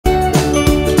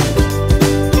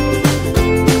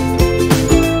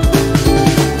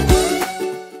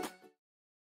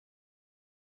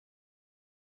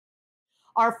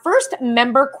Our first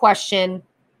member question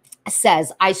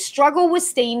says, I struggle with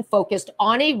staying focused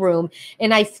on a room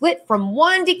and I flit from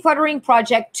one decluttering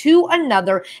project to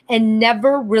another and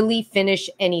never really finish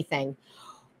anything.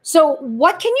 So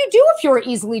what can you do if you're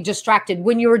easily distracted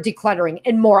when you're decluttering?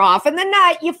 And more often than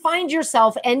not, you find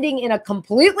yourself ending in a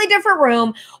completely different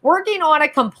room, working on a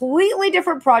completely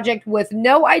different project with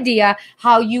no idea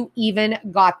how you even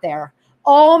got there.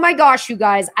 Oh my gosh, you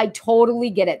guys, I totally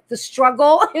get it. The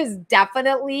struggle is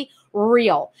definitely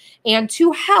real. And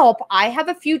to help, I have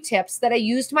a few tips that I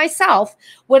used myself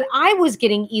when I was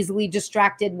getting easily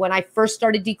distracted when I first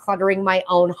started decluttering my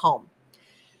own home.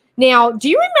 Now, do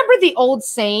you remember the old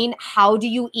saying, how do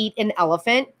you eat an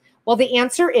elephant? Well, the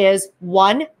answer is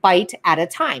one bite at a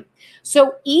time.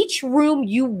 So each room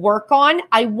you work on,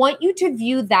 I want you to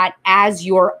view that as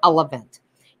your elephant.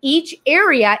 Each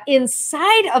area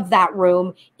inside of that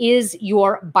room is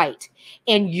your bite.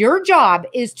 And your job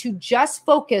is to just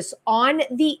focus on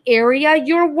the area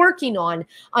you're working on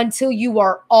until you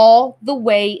are all the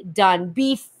way done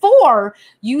before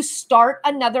you start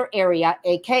another area,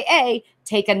 AKA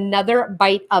take another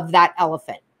bite of that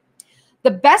elephant. The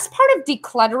best part of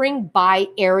decluttering by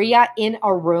area in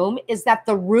a room is that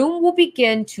the room will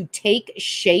begin to take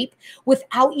shape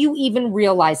without you even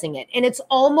realizing it. And it's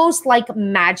almost like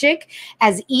magic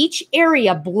as each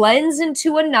area blends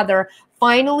into another,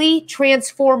 finally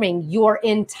transforming your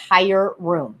entire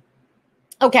room.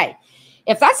 Okay.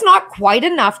 If that's not quite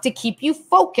enough to keep you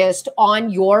focused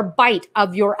on your bite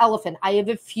of your elephant, I have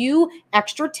a few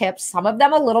extra tips, some of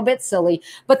them a little bit silly,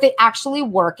 but they actually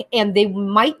work and they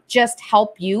might just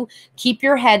help you keep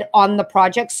your head on the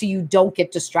project so you don't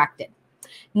get distracted.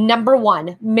 Number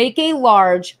one, make a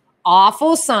large,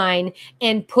 awful sign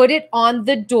and put it on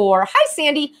the door. Hi,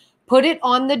 Sandy. Put it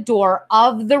on the door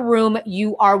of the room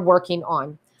you are working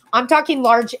on. I'm talking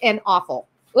large and awful.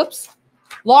 Oops.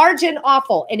 Large and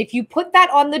awful. And if you put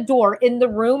that on the door in the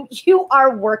room you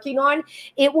are working on,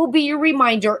 it will be your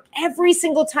reminder every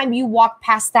single time you walk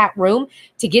past that room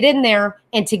to get in there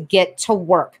and to get to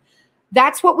work.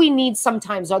 That's what we need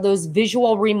sometimes, are those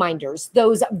visual reminders,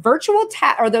 those virtual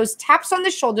those taps on the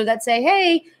shoulder that say,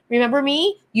 hey, remember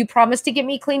me? You promised to get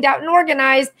me cleaned out and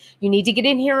organized. You need to get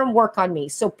in here and work on me.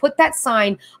 So put that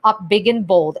sign up big and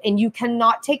bold, and you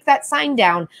cannot take that sign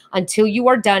down until you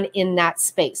are done in that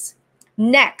space.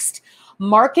 Next,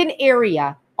 mark an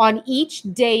area on each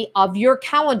day of your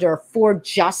calendar for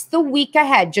just the week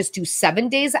ahead. Just do 7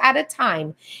 days at a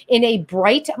time in a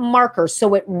bright marker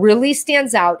so it really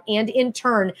stands out and in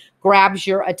turn grabs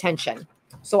your attention.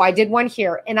 So I did one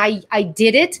here, and I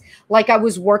did it like I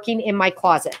was working in my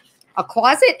closet. A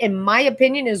closet, in my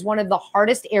opinion, is one of the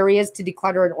hardest areas to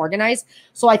declutter and organize.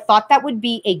 So I thought that would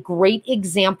be a great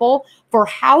example for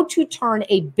how to turn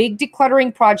a big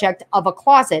decluttering project of a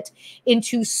closet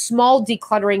into small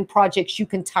decluttering projects you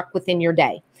can tuck within your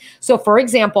day. So for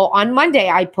example, on Monday,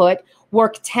 I put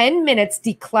work 10 minutes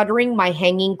decluttering my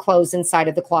hanging clothes inside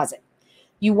of the closet.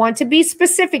 You want to be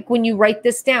specific when you write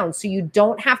this down so you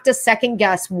don't have to second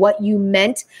guess what you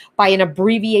meant by an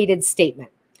abbreviated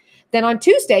statement. Then on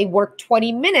Tuesday, work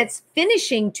 20 minutes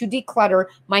finishing to declutter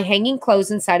my hanging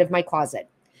clothes inside of my closet.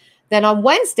 Then on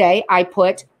Wednesday, I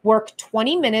put work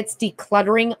 20 minutes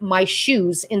decluttering my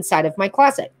shoes inside of my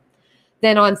closet.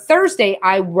 Then on Thursday,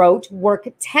 I wrote work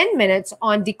 10 minutes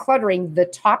on decluttering the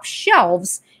top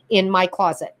shelves in my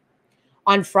closet.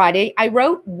 On Friday, I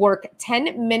wrote work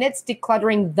 10 minutes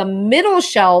decluttering the middle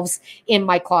shelves in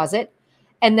my closet.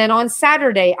 And then on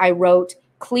Saturday, I wrote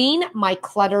clean my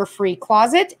clutter-free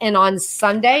closet. And on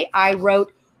Sunday, I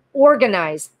wrote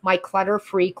organize my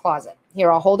clutter-free closet.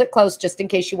 Here, I'll hold it close just in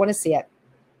case you want to see it.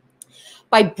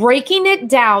 By breaking it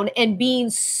down and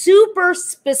being super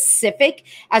specific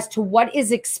as to what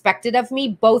is expected of me,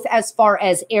 both as far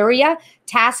as area,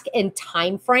 task, and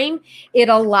time frame, it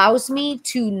allows me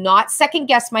to not second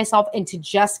guess myself and to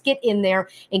just get in there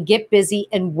and get busy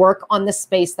and work on the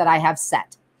space that I have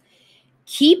set.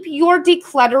 Keep your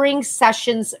decluttering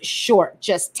sessions short,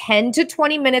 just 10 to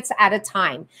 20 minutes at a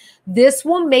time. This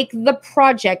will make the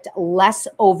project less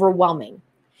overwhelming.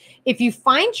 If you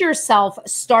find yourself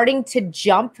starting to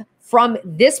jump from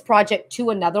this project to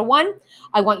another one,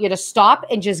 I want you to stop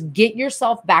and just get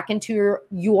yourself back into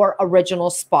your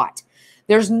original spot.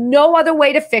 There's no other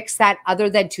way to fix that other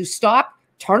than to stop,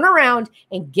 turn around,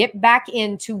 and get back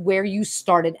into where you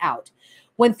started out.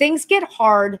 When things get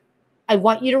hard, I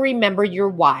want you to remember your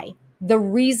why. The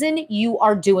reason you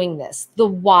are doing this, the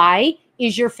why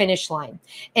is your finish line,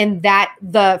 and that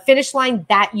the finish line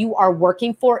that you are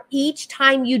working for each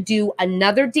time you do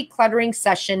another decluttering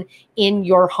session in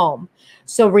your home.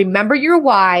 So remember your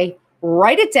why,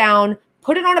 write it down,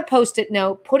 put it on a Post-it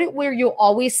note, put it where you'll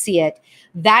always see it.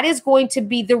 That is going to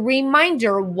be the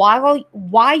reminder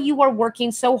why you are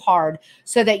working so hard,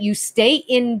 so that you stay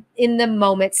in the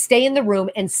moment, stay in the room,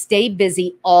 and stay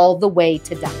busy all the way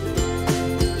to done.